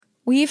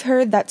We've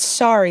heard that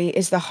sorry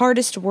is the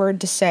hardest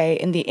word to say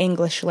in the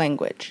English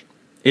language.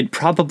 It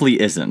probably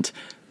isn't,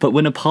 but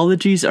when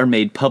apologies are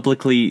made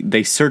publicly,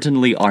 they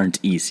certainly aren't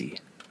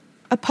easy.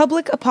 A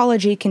public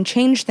apology can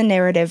change the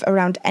narrative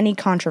around any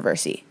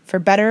controversy, for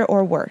better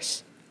or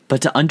worse.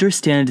 But to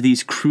understand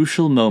these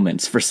crucial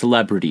moments for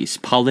celebrities,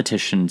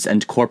 politicians,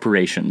 and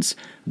corporations,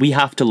 we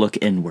have to look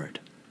inward.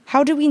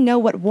 How do we know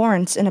what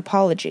warrants an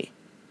apology?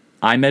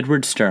 I'm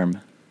Edward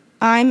Sturm.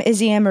 I'm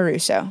Izzy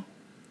Amoruso.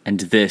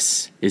 And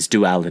this is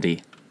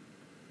Duality.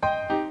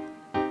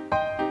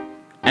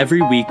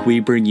 Every week we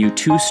bring you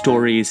 2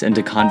 stories and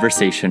a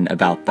conversation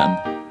about them.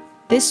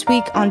 This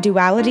week on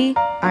Duality,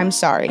 I'm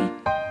sorry.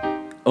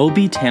 OB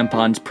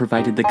Tampons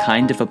provided the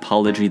kind of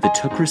apology that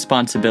took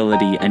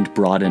responsibility and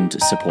broadened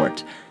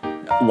support.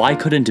 Why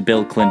couldn't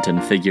Bill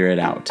Clinton figure it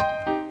out?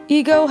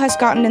 Ego has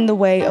gotten in the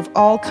way of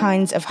all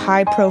kinds of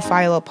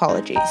high-profile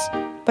apologies,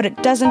 but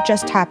it doesn't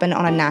just happen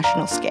on a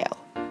national scale.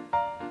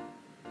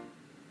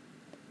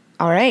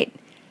 All right.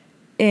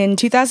 In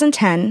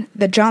 2010,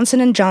 the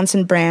Johnson &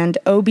 Johnson brand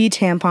OB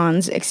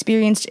Tampons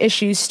experienced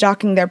issues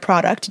stocking their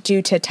product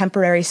due to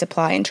temporary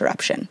supply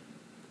interruption.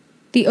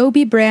 The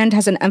OB brand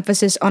has an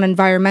emphasis on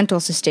environmental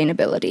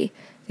sustainability.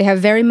 They have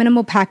very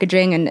minimal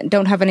packaging and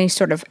don't have any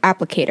sort of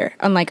applicator,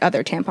 unlike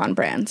other tampon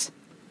brands.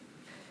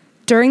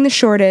 During the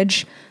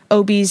shortage,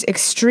 OB's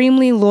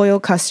extremely loyal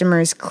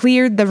customers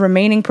cleared the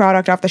remaining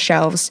product off the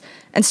shelves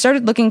and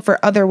started looking for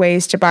other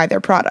ways to buy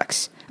their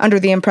products, under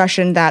the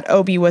impression that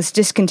OB was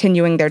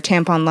discontinuing their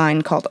tampon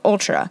line called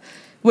Ultra,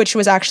 which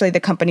was actually the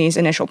company's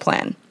initial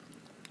plan.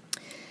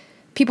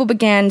 People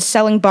began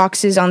selling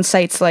boxes on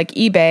sites like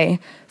eBay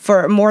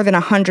for more than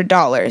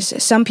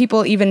 $100. Some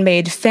people even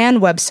made fan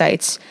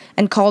websites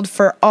and called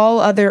for all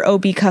other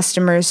OB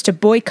customers to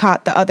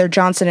boycott the other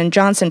Johnson &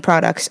 Johnson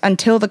products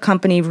until the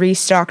company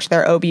restocked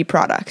their OB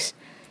products.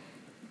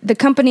 The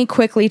company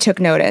quickly took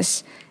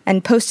notice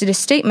and posted a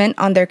statement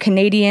on their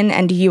Canadian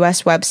and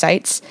US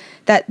websites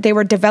that they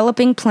were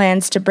developing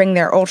plans to bring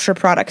their Ultra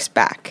products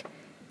back.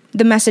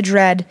 The message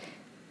read,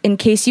 "In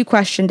case you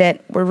questioned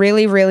it, we're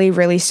really, really,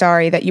 really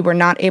sorry that you were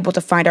not able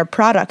to find our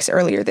products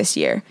earlier this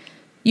year.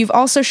 You've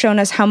also shown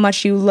us how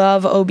much you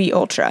love OB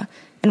Ultra,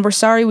 and we're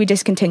sorry we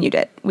discontinued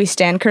it. We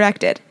stand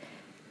corrected."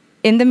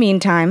 In the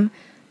meantime,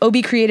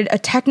 OB created a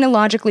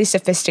technologically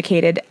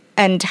sophisticated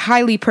and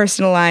highly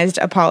personalized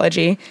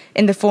apology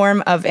in the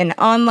form of an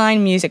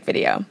online music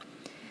video.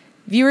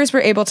 Viewers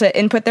were able to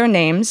input their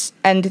names,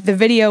 and the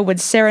video would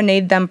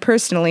serenade them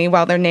personally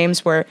while their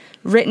names were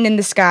written in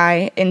the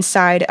sky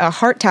inside a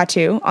heart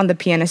tattoo on the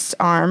pianist's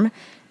arm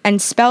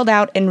and spelled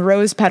out in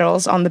rose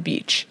petals on the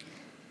beach.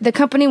 The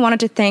company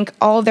wanted to thank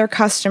all their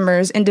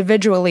customers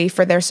individually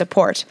for their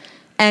support,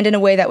 and in a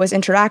way that was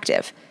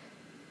interactive.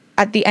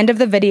 At the end of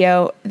the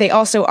video, they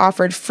also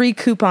offered free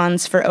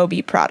coupons for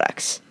OB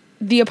products.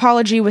 The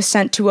apology was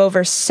sent to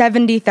over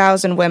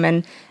 70,000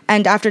 women,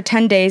 and after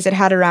 10 days, it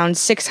had around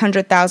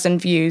 600,000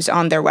 views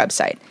on their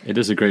website. It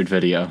is a great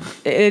video.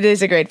 It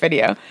is a great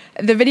video.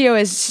 The video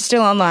is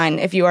still online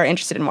if you are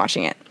interested in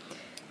watching it.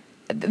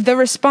 The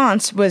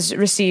response was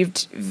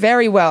received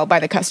very well by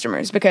the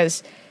customers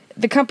because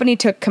the company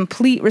took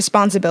complete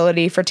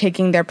responsibility for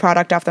taking their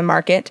product off the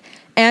market,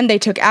 and they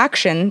took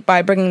action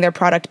by bringing their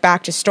product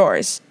back to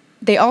stores.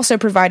 They also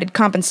provided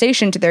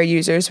compensation to their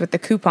users with the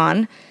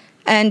coupon,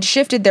 and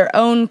shifted their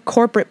own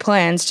corporate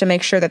plans to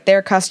make sure that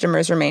their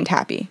customers remained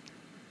happy.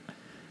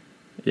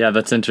 Yeah,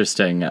 that's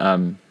interesting.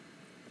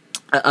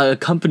 A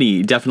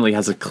company definitely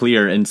has a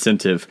clear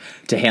incentive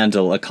to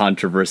handle a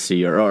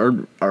controversy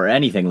or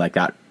anything like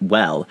that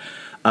well.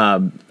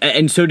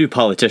 And so do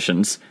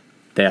politicians.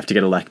 They have to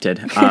get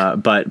elected.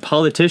 But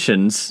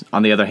politicians,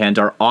 on the other hand,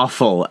 are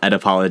awful at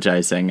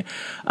apologizing.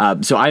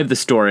 So I have the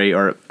story,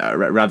 or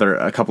rather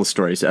a couple of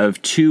stories,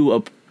 of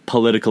 2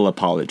 political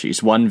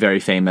apologies, one very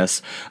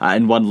famous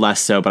and one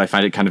less so, but I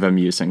find it kind of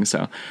amusing.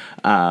 So,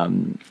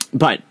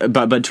 but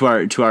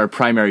to our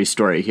primary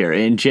story here,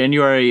 in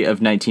January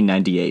of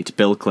 1998,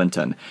 Bill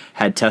Clinton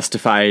had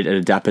testified at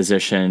a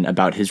deposition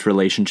about his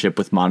relationship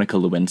with Monica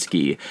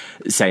Lewinsky,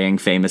 saying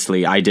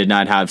famously, "I did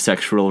not have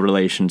sexual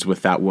relations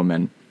with that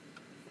woman."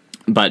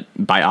 But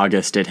by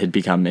August, it had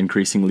become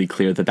increasingly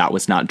clear that that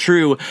was not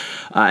true.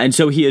 And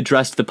so he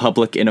addressed the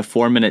public in a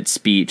 4-minute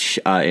speech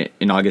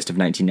in August of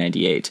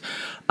 1998.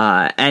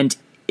 And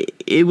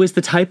it was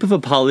the type of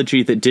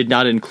apology that did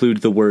not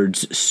include the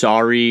words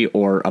sorry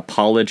or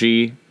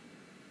apology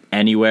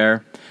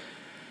anywhere.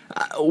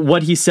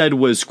 What he said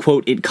was,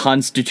 quote, "It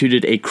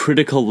constituted a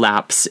critical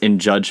lapse in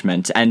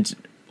judgment." And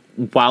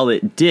while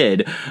it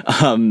did,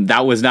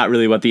 that was not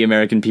really what the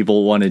American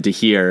people wanted to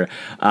hear,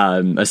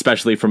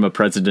 especially from a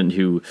president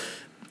who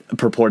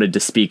purported to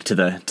speak to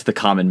the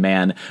common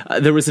man.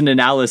 There was an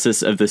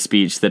analysis of the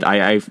speech that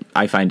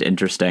I find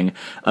interesting.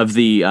 Of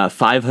the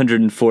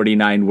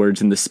 549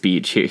 words in the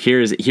speech,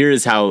 here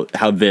is how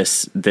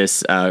this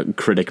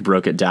critic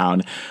broke it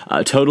down.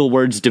 Total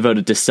words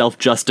devoted to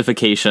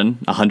self-justification,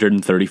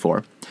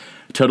 134.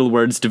 Total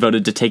words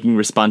devoted to taking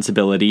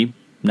responsibility,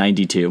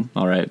 92.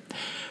 All right.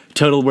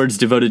 Total words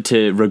devoted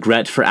to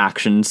regret for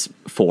actions,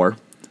 4.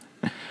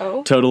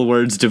 Oh. Total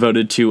words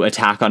devoted to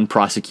attack on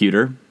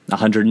prosecutor,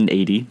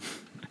 180.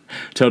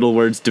 Total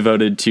words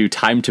devoted to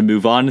time to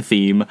move on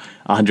theme,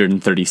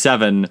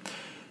 137.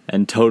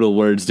 And total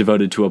words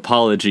devoted to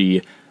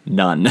apology,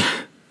 none.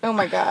 Oh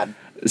my God.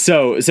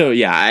 So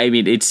yeah, I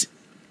mean, it's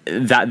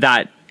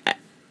that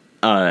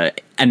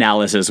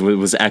analysis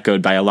was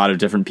echoed by a lot of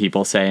different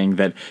people saying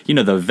that,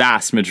 the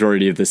vast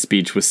majority of the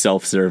speech was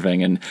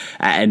self-serving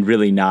and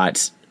really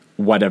not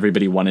what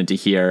everybody wanted to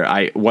hear.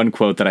 One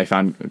quote that I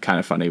found kind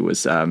of funny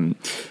was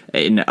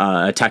in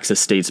a Texas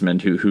statesman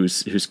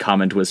whose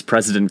comment was,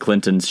 "President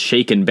Clinton's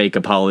shake and bake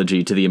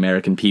apology to the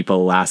American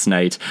people last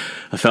night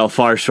fell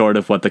far short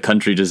of what the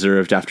country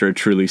deserved after a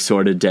truly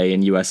sordid day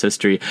in U.S.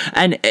 history."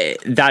 And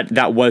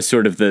that was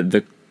sort of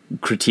the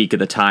critique at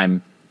the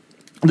time.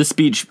 The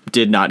speech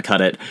did not cut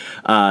it.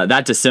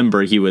 That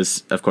December, he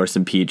was, of course,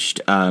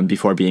 impeached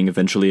before being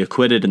eventually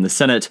acquitted in the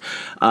Senate.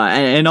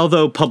 And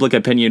although public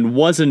opinion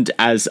wasn't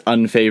as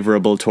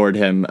unfavorable toward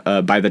him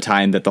by the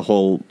time that the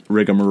whole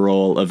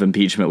rigmarole of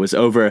impeachment was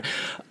over,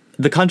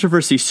 the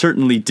controversy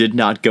certainly did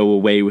not go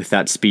away with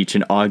that speech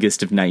in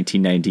August of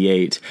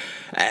 1998.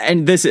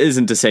 And this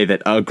isn't to say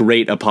that a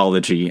great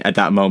apology at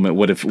that moment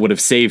would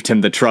have saved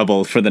him the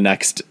trouble for the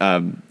next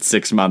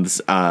 6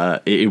 months.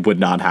 It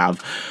would not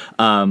have.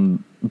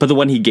 But the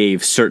one he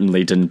gave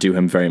certainly didn't do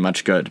him very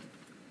much good.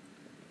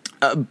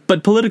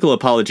 But political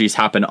apologies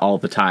happen all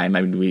the time.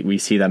 I mean, we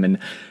see them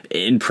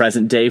in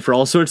present day for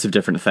all sorts of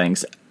different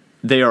things.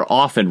 They are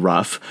often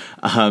rough.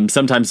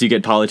 Sometimes you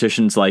get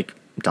politicians like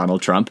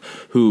Donald Trump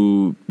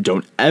who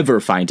don't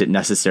ever find it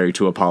necessary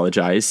to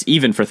apologize,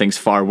 even for things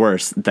far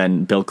worse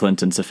than Bill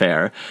Clinton's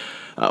affair.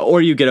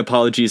 Or you get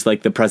apologies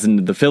like the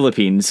president of the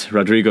Philippines,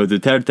 Rodrigo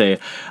Duterte.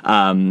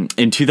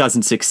 In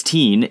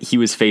 2016, he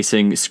was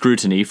facing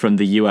scrutiny from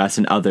the U.S.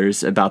 and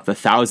others about the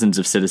thousands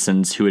of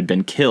citizens who had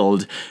been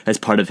killed as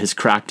part of his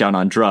crackdown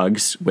on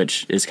drugs,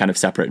 which is kind of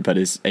separate, but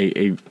is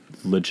a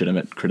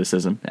legitimate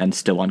criticism and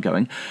still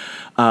ongoing.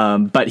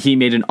 But he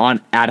made an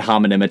ad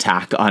hominem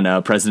attack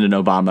on President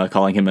Obama,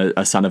 calling him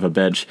a son of a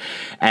bitch.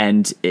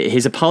 And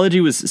his apology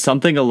was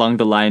something along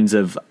the lines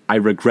of, "I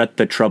regret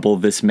the trouble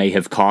this may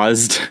have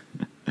caused."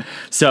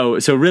 So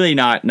really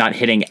not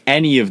hitting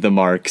any of the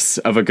marks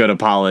of a good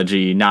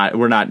apology.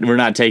 We're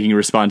not taking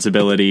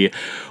responsibility.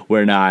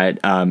 We're not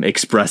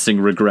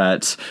expressing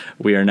regret.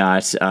 We are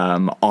not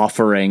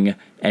offering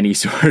any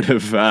sort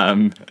of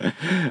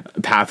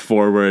path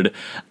forward.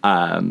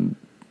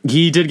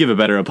 He did give a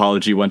better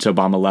apology once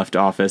Obama left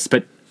office,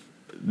 but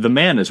the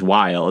man is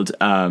wild.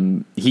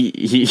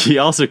 He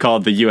also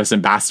called the U.S.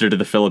 ambassador to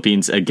the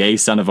Philippines a gay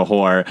son of a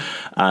whore.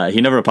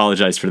 He never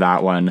apologized for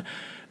that one.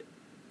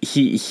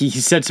 He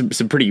said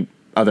some pretty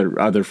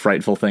other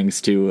frightful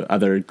things to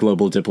other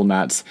global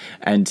diplomats,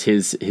 and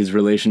his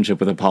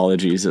relationship with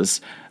apologies is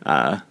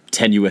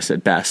tenuous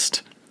at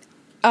best.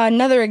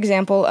 Another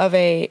example of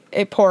a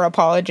poor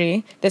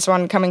apology, this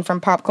one coming from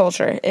pop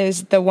culture,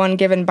 is the one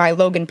given by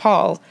Logan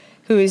Paul,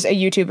 who is a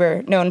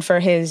YouTuber known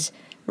for his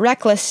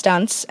reckless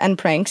stunts and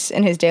pranks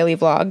in his daily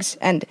vlogs.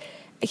 And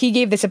he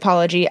gave this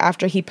apology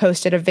after he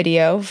posted a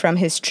video from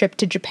his trip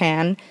to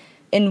Japan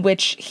in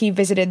which he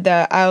visited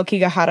the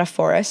Aokigahara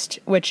forest,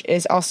 which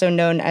is also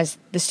known as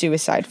the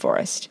suicide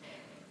forest.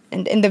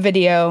 And in the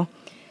video,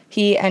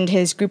 he and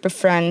his group of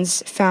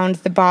friends found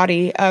the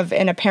body of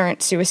an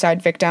apparent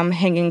suicide victim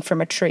hanging from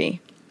a tree.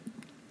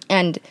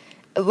 And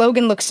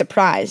Logan looked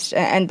surprised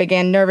and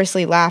began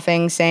nervously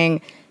laughing,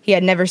 saying he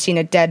had never seen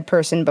a dead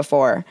person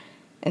before.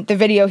 And the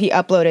video he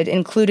uploaded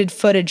included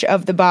footage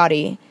of the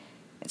body.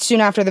 Soon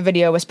after the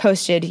video was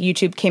posted,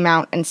 YouTube came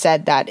out and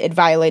said that it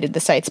violated the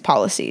site's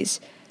policies.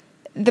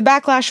 The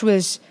backlash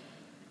was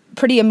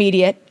pretty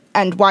immediate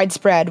and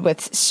widespread,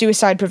 with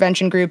suicide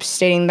prevention groups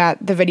stating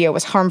that the video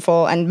was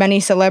harmful, and many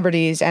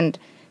celebrities and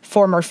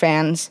former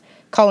fans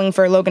calling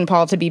for Logan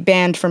Paul to be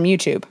banned from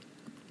YouTube.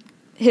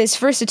 His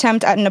first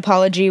attempt at an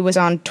apology was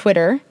on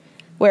Twitter,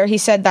 where he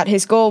said that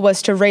his goal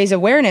was to raise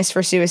awareness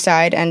for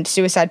suicide and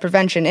suicide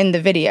prevention in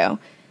the video.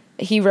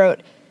 He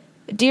wrote,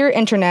 "Dear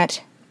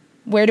Internet,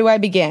 where do I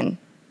begin?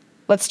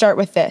 Let's start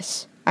with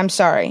this. I'm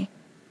sorry.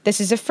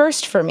 This is a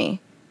first for me.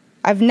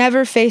 I've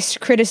never faced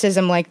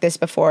criticism like this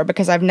before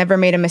because I've never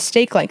made a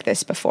mistake like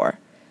this before.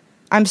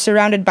 I'm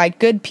surrounded by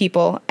good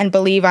people and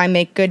believe I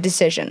make good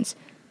decisions,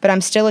 but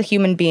I'm still a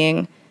human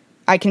being.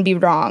 I can be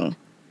wrong.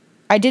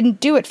 I didn't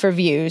do it for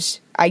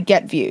views. I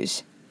get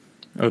views."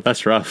 Oh,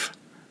 that's rough.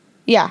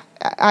 Yeah,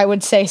 I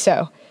would say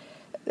so.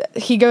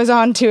 He goes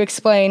on to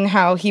explain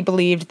how he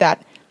believed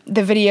that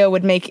the video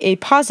would make a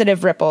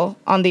positive ripple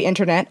on the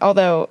internet,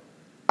 although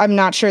I'm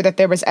not sure that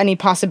there was any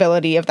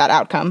possibility of that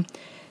outcome.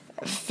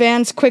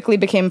 Fans quickly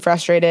became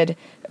frustrated,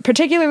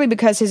 particularly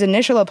because his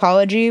initial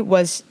apology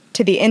was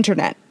to the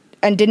internet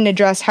and didn't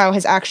address how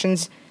his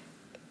actions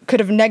could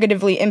have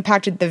negatively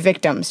impacted the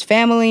victim's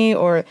family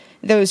or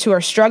those who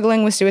are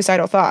struggling with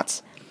suicidal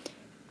thoughts.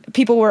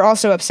 People were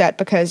also upset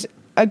because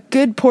a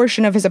good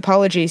portion of his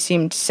apology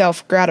seemed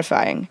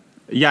self-gratifying.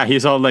 Yeah,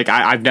 he's all like,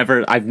 I've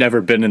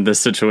never been in this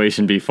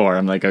situation before.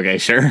 I'm like, okay,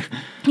 sure.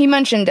 He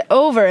mentioned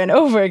over and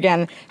over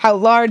again how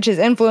large his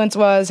influence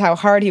was, how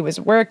hard he was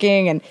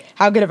working, and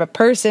how good of a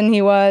person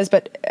he was.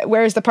 But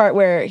where's the part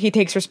where he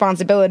takes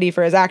responsibility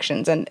for his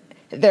actions and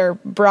their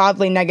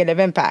broadly negative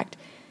impact?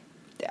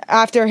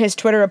 After his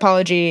Twitter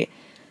apology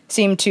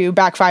seemed to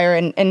backfire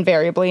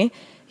invariably,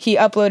 he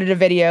uploaded a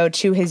video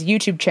to his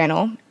YouTube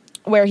channel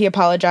where he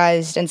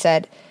apologized and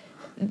said,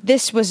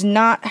 this was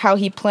not how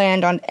he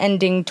planned on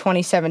ending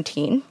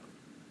 2017.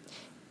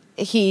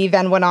 He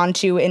then went on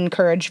to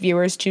encourage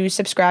viewers to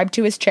subscribe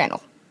to his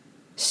channel.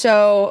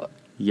 So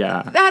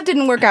yeah, that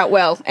didn't work out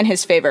well in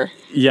his favor.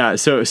 Yeah,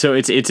 so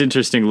it's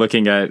interesting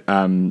looking at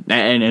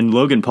and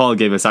Logan Paul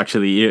gave us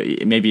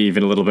actually maybe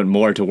even a little bit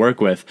more to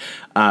work with,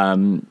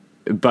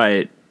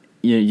 but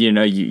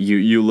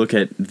you look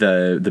at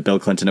the Bill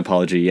Clinton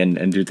apology and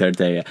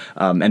Duterte,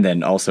 and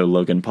then also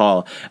Logan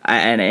Paul,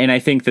 and I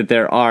think that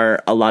there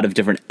are a lot of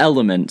different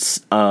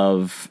elements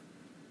of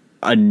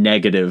a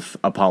negative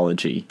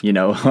apology,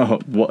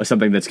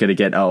 something that's going to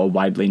get a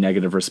widely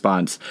negative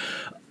response.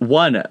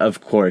 One,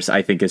 of course,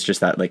 I think is just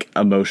that like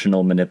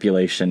emotional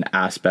manipulation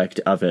aspect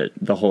of it.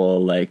 The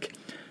whole like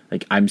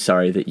I'm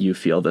sorry that you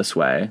feel this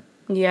way.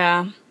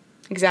 Yeah,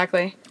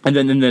 exactly. And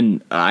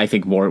then I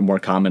think more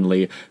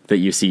commonly that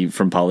you see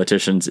from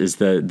politicians is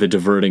the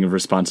diverting of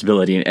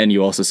responsibility, and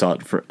you also saw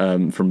it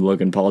from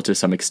Logan Paul to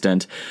some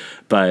extent.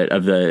 But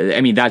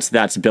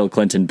that's Bill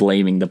Clinton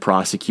blaming the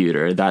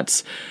prosecutor.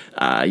 That's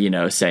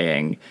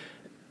saying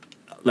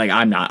like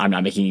I'm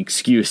not making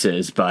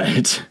excuses,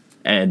 but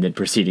and then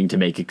proceeding to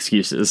make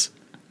excuses.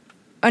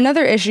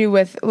 Another issue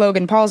with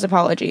Logan Paul's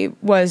apology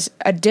was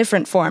a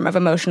different form of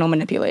emotional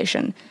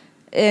manipulation,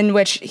 in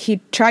which he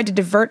tried to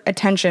divert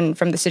attention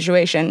from the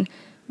situation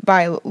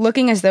by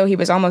looking as though he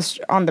was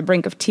almost on the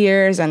brink of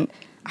tears and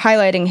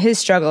highlighting his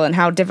struggle and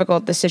how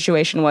difficult the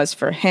situation was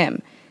for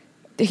him.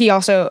 He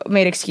also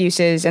made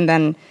excuses and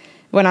then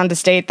went on to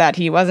state that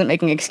he wasn't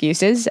making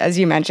excuses, as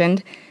you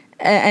mentioned,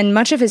 and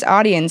much of his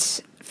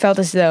audience felt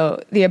as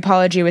though the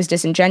apology was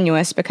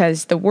disingenuous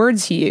because the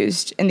words he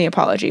used in the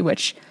apology,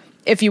 which,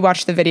 if you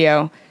watch the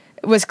video,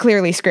 was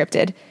clearly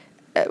scripted,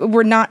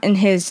 were not in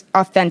his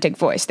authentic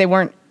voice. They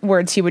weren't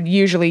words he would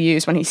usually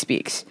use when he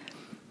speaks.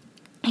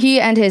 He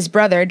and his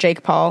brother,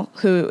 Jake Paul,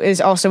 who is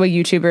also a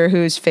YouTuber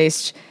who's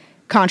faced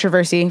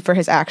controversy for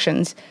his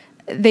actions,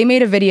 they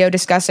made a video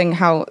discussing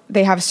how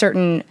they have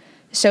certain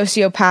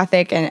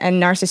sociopathic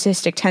and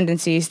narcissistic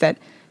tendencies that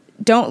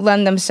don't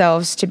lend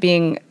themselves to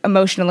being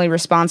emotionally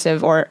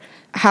responsive or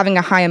having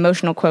a high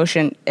emotional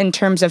quotient in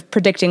terms of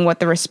predicting what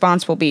the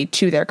response will be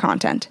to their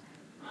content.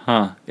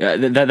 Huh. Yeah,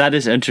 that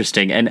is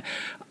interesting. And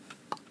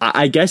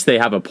I guess they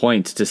have a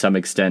point to some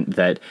extent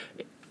that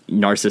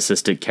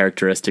narcissistic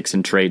characteristics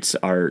and traits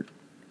are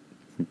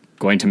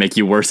going to make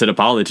you worse at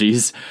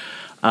apologies.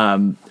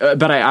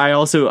 But I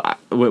also,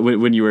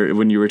 when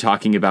you were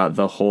talking about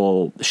the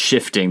whole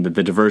shifting,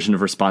 the diversion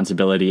of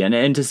responsibility,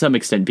 and to some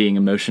extent being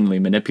emotionally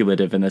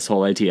manipulative in this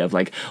whole idea of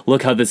like,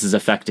 look how this is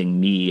affecting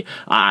me.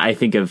 I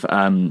think of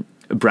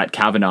Brett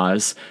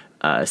Kavanaugh's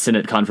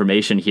Senate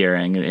confirmation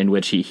hearing, in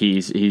which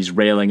he's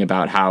railing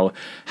about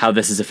how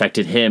this has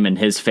affected him and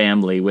his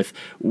family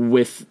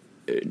with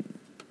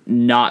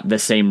not the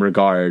same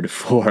regard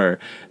for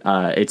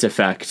its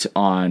effect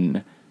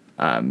on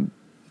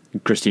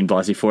Christine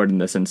Blasey Ford in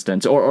this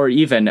instance, or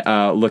even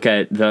look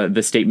at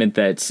the statement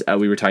that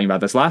we were talking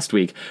about this last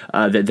week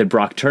that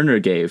Brock Turner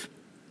gave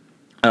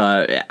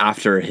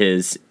after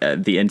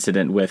the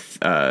incident with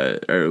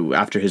or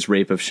after his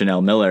rape of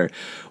Chanel Miller,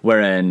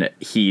 wherein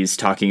he's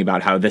talking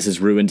about how this has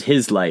ruined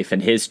his life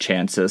and his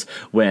chances,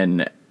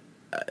 when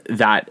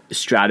that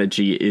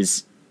strategy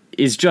is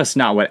just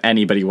not what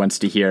anybody wants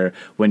to hear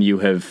when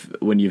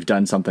you've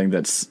done something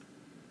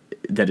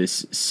that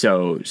is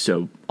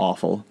so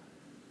awful.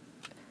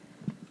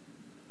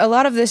 A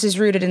lot of this is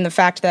rooted in the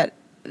fact that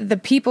the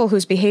people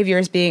whose behavior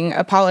is being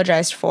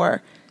apologized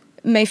for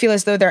may feel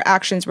as though their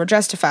actions were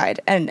justified,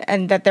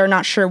 and that they're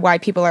not sure why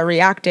people are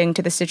reacting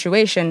to the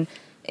situation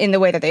in the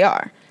way that they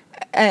are.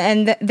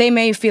 And they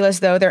may feel as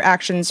though their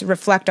actions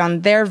reflect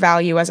on their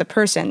value as a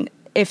person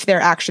if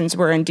their actions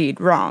were indeed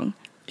wrong.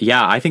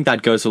 Yeah, I think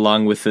that goes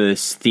along with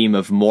this theme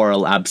of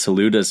moral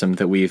absolutism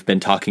that we've been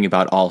talking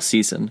about all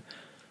season.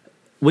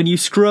 When you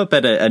screw up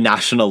at a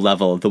national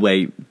level the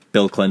way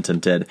Bill Clinton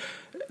did,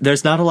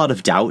 there's not a lot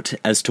of doubt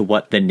as to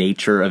what the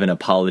nature of an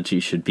apology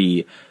should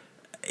be.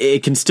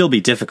 It can still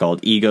be difficult.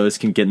 Egos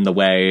can get in the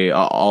way,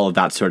 all of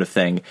that sort of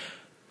thing.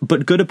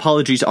 But good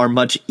apologies are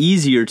much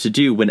easier to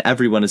do when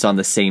everyone is on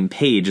the same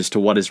page as to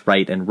what is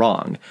right and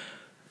wrong.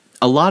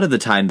 A lot of the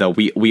time, though,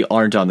 we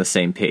aren't on the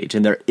same page,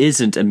 and there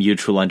isn't a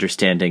mutual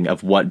understanding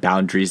of what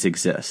boundaries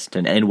exist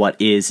and what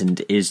is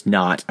and is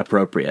not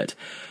appropriate.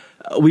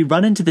 We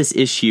run into this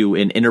issue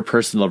in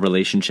interpersonal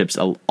relationships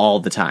all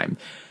the time.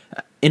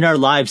 In our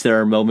lives,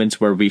 there are moments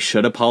where we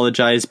should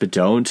apologize but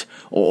don't,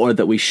 or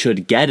that we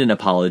should get an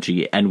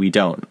apology and we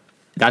don't.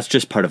 That's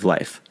just part of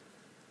life.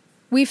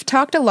 We've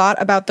talked a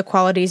lot about the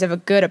qualities of a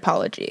good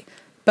apology,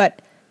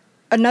 but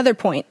Another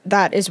point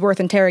that is worth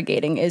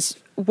interrogating is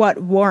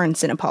what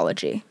warrants an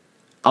apology.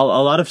 A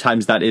lot of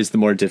times that is the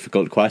more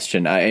difficult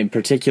question, and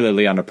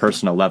particularly on a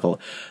personal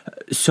level.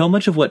 So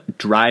much of what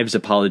drives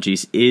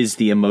apologies is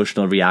the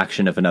emotional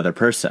reaction of another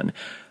person.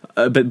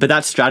 But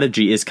that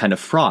strategy is kind of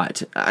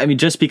fraught. I mean,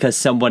 just because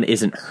someone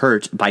isn't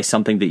hurt by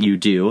something that you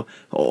do,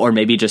 or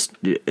maybe just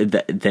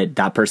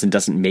that person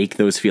doesn't make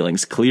those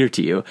feelings clear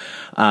to you,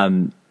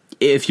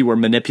 if you were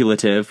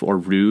manipulative or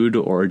rude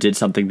or did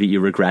something that you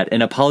regret,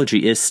 an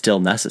apology is still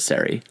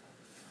necessary.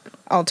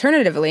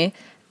 Alternatively,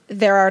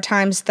 there are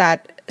times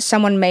that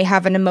someone may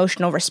have an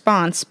emotional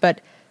response,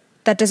 but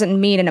that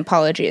doesn't mean an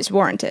apology is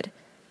warranted.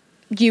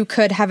 You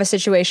could have a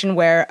situation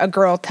where a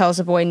girl tells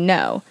a boy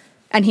no,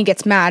 and he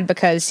gets mad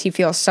because he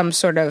feels some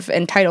sort of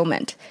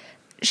entitlement.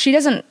 She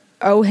doesn't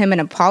owe him an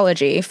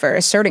apology for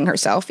asserting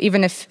herself,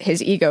 even if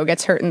his ego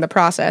gets hurt in the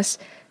process.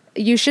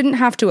 You shouldn't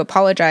have to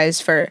apologize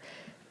for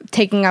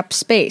taking up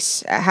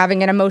space,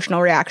 having an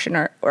emotional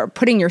reaction, or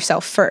putting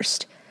yourself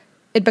first.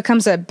 It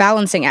becomes a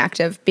balancing act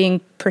of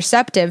being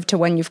perceptive to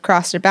when you've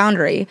crossed a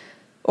boundary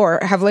or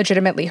have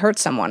legitimately hurt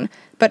someone,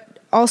 but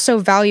also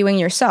valuing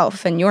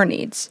yourself and your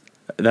needs.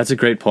 That's a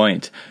great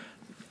point.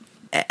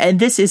 And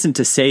this isn't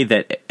to say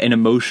that an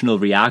emotional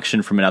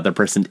reaction from another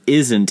person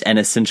isn't an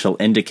essential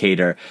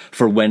indicator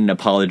for when an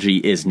apology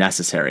is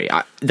necessary.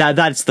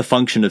 That's the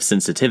function of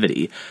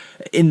sensitivity.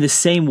 In the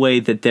same way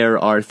that there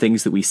are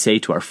things that we say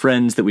to our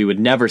friends that we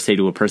would never say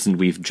to a person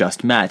we've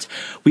just met,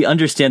 we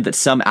understand that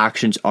some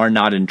actions are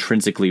not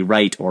intrinsically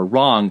right or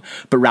wrong,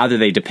 but rather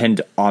they depend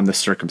on the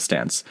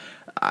circumstance.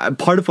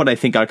 Part of what I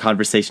think our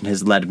conversation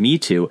has led me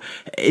to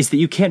is that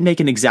you can't make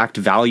an exact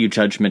value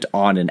judgment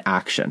on an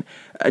action.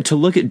 To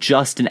look at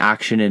just an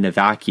action in a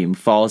vacuum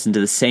falls into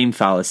the same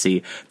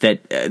fallacy that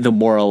the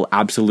moral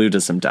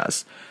absolutism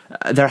does.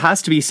 There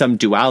has to be some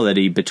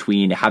duality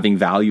between having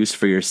values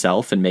for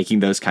yourself and making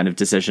those kind of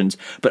decisions,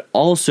 but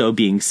also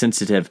being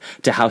sensitive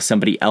to how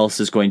somebody else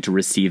is going to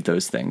receive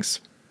those things.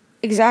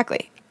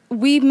 Exactly.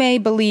 We may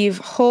believe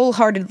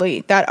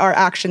wholeheartedly that our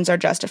actions are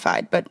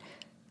justified, but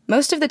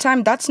most of the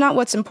time, that's not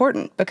what's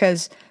important,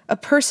 because a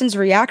person's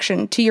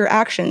reaction to your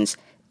actions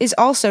is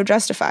also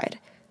justified.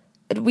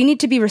 We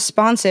need to be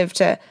responsive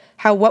to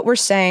how what we're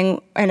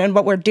saying and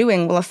what we're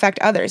doing will affect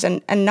others,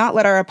 and not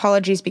let our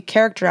apologies be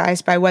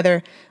characterized by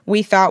whether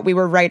we thought we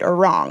were right or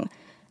wrong.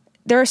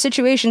 There are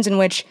situations in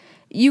which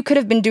you could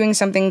have been doing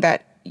something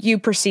that you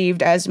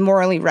perceived as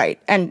morally right,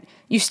 and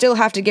you still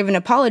have to give an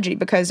apology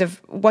because of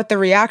what the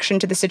reaction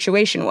to the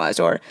situation was,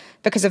 or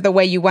because of the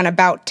way you went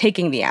about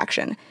taking the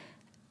action.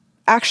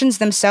 Actions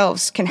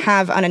themselves can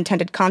have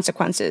unintended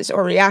consequences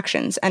or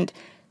reactions, and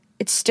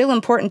it's still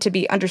important to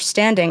be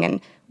understanding and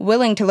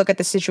willing to look at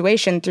the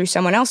situation through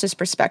someone else's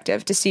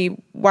perspective to see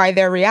why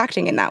they're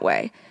reacting in that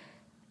way.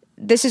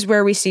 This is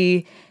where we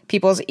see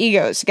people's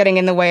egos getting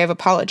in the way of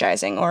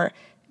apologizing, or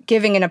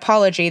giving an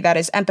apology that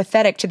is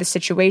empathetic to the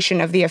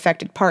situation of the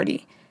affected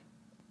party.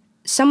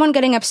 Someone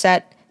getting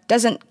upset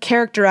doesn't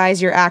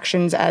characterize your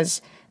actions as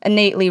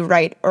innately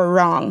right or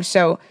wrong,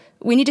 so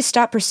we need to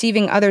stop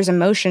perceiving others'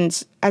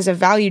 emotions as a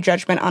value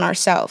judgment on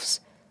ourselves.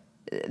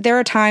 There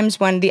are times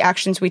when the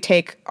actions we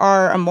take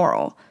are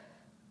immoral,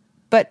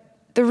 but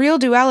the real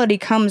duality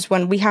comes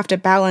when we have to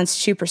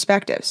balance two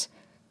perspectives.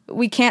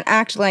 We can't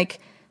act like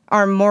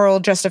our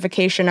moral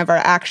justification of our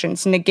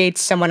actions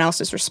negates someone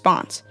else's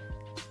response.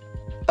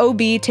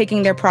 OB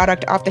taking their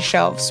product off the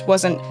shelves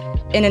wasn't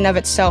in and of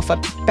itself a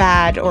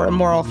bad or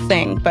immoral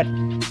thing, but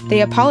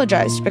they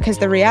apologized because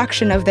the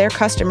reaction of their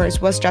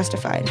customers was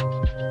justified.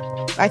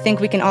 I think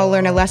we can all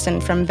learn a lesson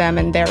from them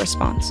and their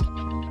response.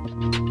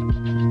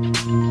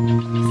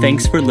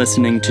 Thanks for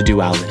listening to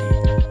Duality.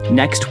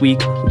 Next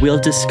week, we'll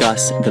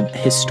discuss the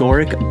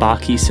historic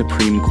Bakke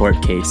Supreme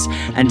Court case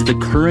and the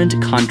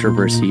current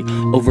controversy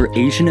over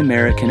Asian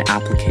American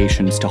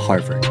applications to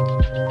Harvard.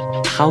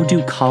 How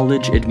do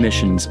college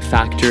admissions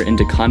factor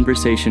into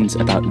conversations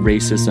about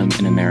racism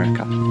in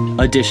America?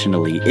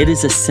 Additionally, it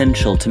is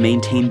essential to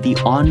maintain the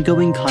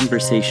ongoing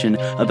conversation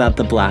about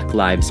the Black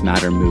Lives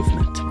Matter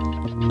movement.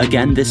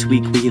 Again, this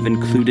week we have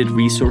included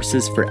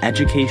resources for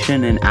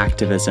education and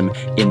activism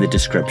in the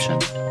description.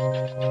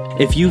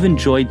 If you've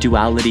enjoyed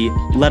Duality,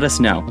 let us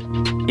know.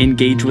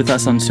 Engage with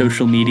us on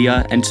social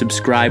media and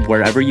subscribe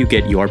wherever you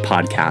get your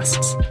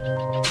podcasts.